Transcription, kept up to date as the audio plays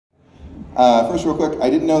First, real quick, I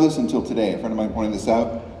didn't know this until today. A friend of mine pointed this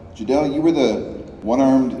out. Jodelle, you were the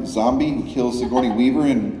one-armed zombie who kills Sigourney Weaver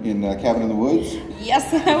in Cabin in the Woods?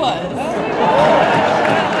 Yes, I was.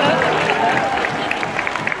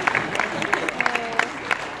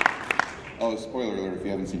 Oh, spoiler alert if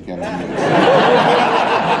you haven't seen Cabin in the Woods.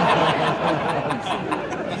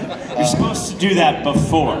 You're supposed to do that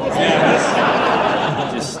before.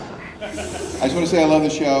 I just want to say I love the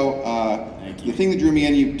show. Thank you. The thing that drew me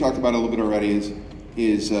in, you talked about it a little bit already,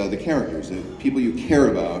 is the characters, the people you care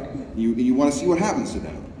about. You want to see what happens to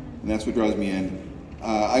them, and that's what draws me in.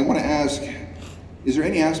 I want to ask, is there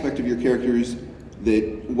any aspect of your characters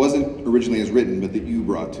that wasn't originally as written, but that you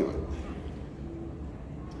brought to it?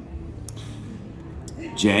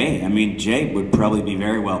 Jay? I mean, Jay would probably be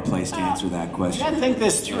very well placed to answer that question. I think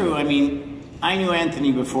this through. I mean, I knew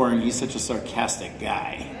Anthony before, and he's such a sarcastic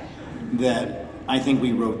guy that I think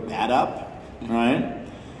we wrote that up, right?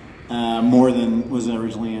 More than was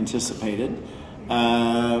originally anticipated.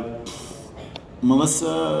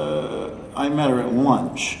 Melissa, I met her at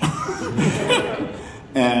lunch.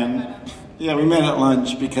 And yeah, we met at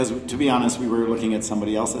lunch because, to be honest, we were looking at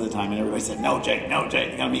somebody else at the time, and everybody said, no, Jay, you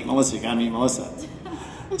gotta meet Melissa, you gotta meet Melissa.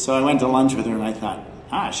 So I went to lunch with her, and I thought,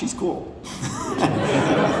 she's cool.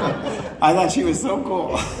 I thought she was so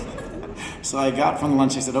cool. So I got from the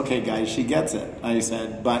lunch, I said, okay, guys, she gets it. I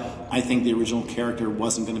said, but I think the original character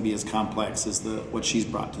wasn't going to be as complex as what she's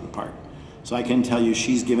brought to the part. So I can tell you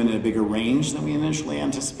she's given it a bigger range than we initially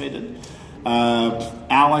anticipated.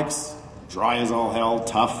 Alex, dry as all hell,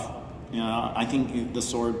 tough. You know, I think the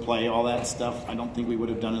sword play, all that stuff, I don't think we would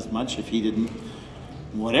have done as much if he didn't.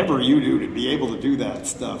 Whatever you do to be able to do that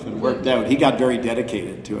stuff, it worked out. He got very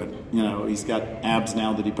dedicated to it. You know, he's got abs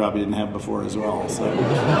now that he probably didn't have before as well. So,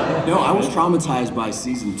 no, I was traumatized by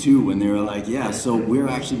season 2 when they were like, yeah, so we're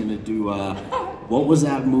actually going to do, what was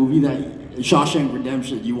that movie that, Shawshank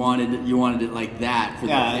Redemption, you wanted it like that for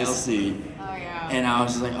the DLC. Oh, yeah. And I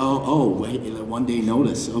was just like, wait, one day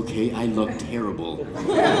notice, okay, I look terrible.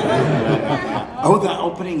 Oh, the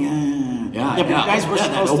opening, Yeah, but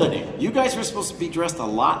yeah, you guys were supposed to be dressed a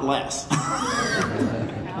lot less.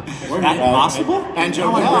 Possible? And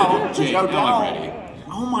Jodelle,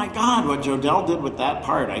 oh my God, what Jodelle did with that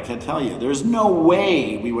part, I can tell you. There's no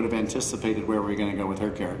way we would have anticipated where we were going to go with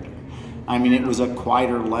her character. I mean, it was a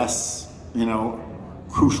quieter, less,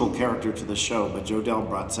 crucial character to the show, but Jodelle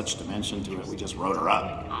brought such dimension to it, we just wrote her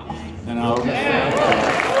up. You know?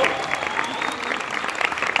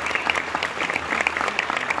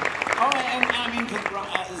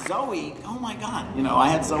 Zoie, oh my God. I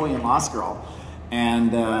had Zoie in Lost Girl,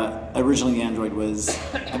 and originally the android was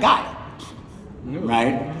a guy,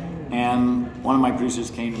 right? And one of my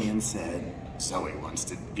producers came to me and said, Zoie wants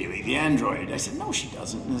to be the android. I said, no, she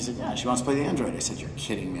doesn't. And I said, yeah, she wants to play the android. I said, you're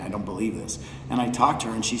kidding me, I don't believe this. And I talked to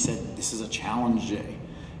her and she said, this is a challenge, Jay.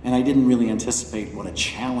 And I didn't really anticipate what a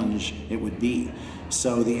challenge it would be.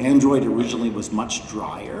 So the android originally was much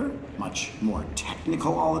drier, much more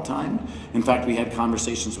technical all the time. In fact, we had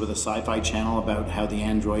conversations with a sci-fi channel about how the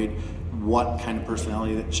android, what kind of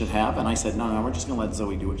personality it should have. And I said, no, we're just gonna let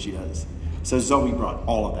Zoie do what she does. So Zoie brought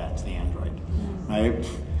all of that to the android, right?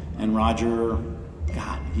 And Roger,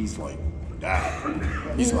 God, he's like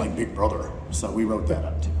dad. He's like big brother. So we wrote that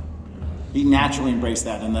up too. He naturally embraced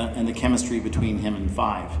that, and the chemistry between him and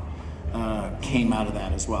Five came out of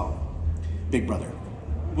that as well. Big brother.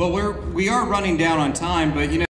 Well, we are running down on time, but